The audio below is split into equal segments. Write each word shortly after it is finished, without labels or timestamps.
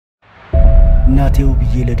እናቴው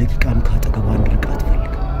ብዬ ለደቂቃም ካጠገቧ እንድርቃት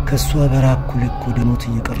ፈልግ ከሷ በራኩል እኮ ደኖት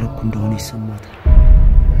እየቀረብኩ እንደሆነ ይሰማታል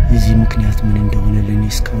የዚህ ምክንያት ምን እንደሆነ ለኔ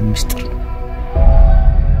እስካሁን ምስጢር ነው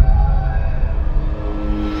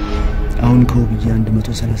አሁን ከውብዬ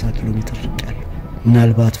 130 ኪሎ ሜትር ርቄያለሁ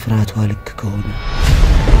ምናልባት ፍርሃቷ ልክ ከሆነ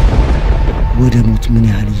ወደ ሞት ምን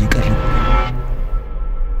ያህል እየቀረብኩ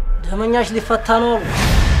ደመኛሽ ሊፈታ ነው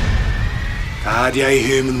ታዲያ ይሄ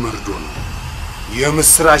ምን መርዶ ነው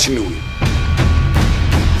የምስራች ነው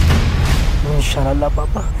ምን ይሻላል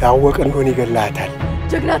አባባ ያወቀ እንደሆነ ይገላታል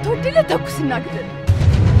ጀግና ተወድለ ተኩስና ግደል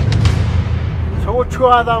ሰዎቹ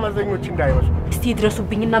ዋዛ መዘኞች እንዳይመስሉ እስቲ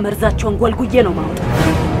ድረሱብኝና መርዛቸውን ጎልጉዬ ነው ማውጣት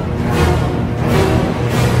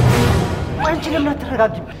አንቺ ለምን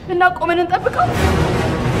አትረጋጊም እና ቆመን እንጠብቀው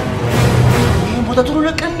ይሄን ቦታ ጥሩ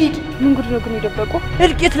ለቀንዲድ ምን ጉድ ነው ግን ይደበቁ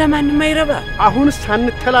እልቂት ለማንንም አይረባ አሁንስ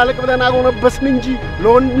አንተላለቅ ብለን አጎነበስን እንጂ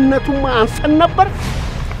ለወንድነቱማ አንሰን ነበር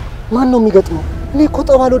ማን ነው የሚገጥመው እኔ እኮ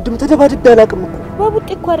ጠባል ወድም ተደባድብ ያላቅም እኮ በቡጥ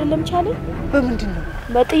እኮ አይደለም ቻለ በምንድነው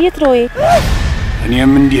በጥይት ነው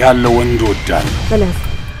እኔም እንዲህ ያለ ወንድ ወዳለሁ በላስ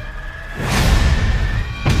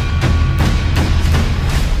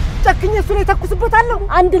ጨክኝ እሱ ላይ ተኩስበታለሁ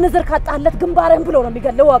አንድ ነዘር ካጣለት ግንባረን ብሎ ነው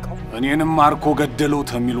የሚገለው ዋቀው እኔንም ማርኮ ገደለው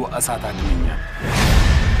ተሚሉ አሳት አድነኛል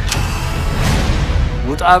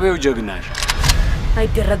ውጣቤው ጀግናሽ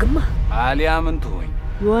አይደረግማ አሊያ ምን ትሆይ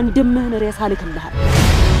ወንድምህን ሬሳ ልክልሃል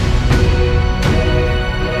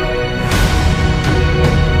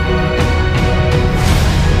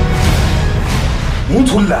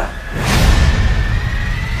ሙቱላ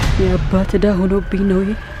የአባት ዳ ሆኖብኝ ነው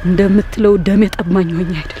እንደምትለው ደም የጠማኝ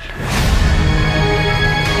ሆኜ አይደል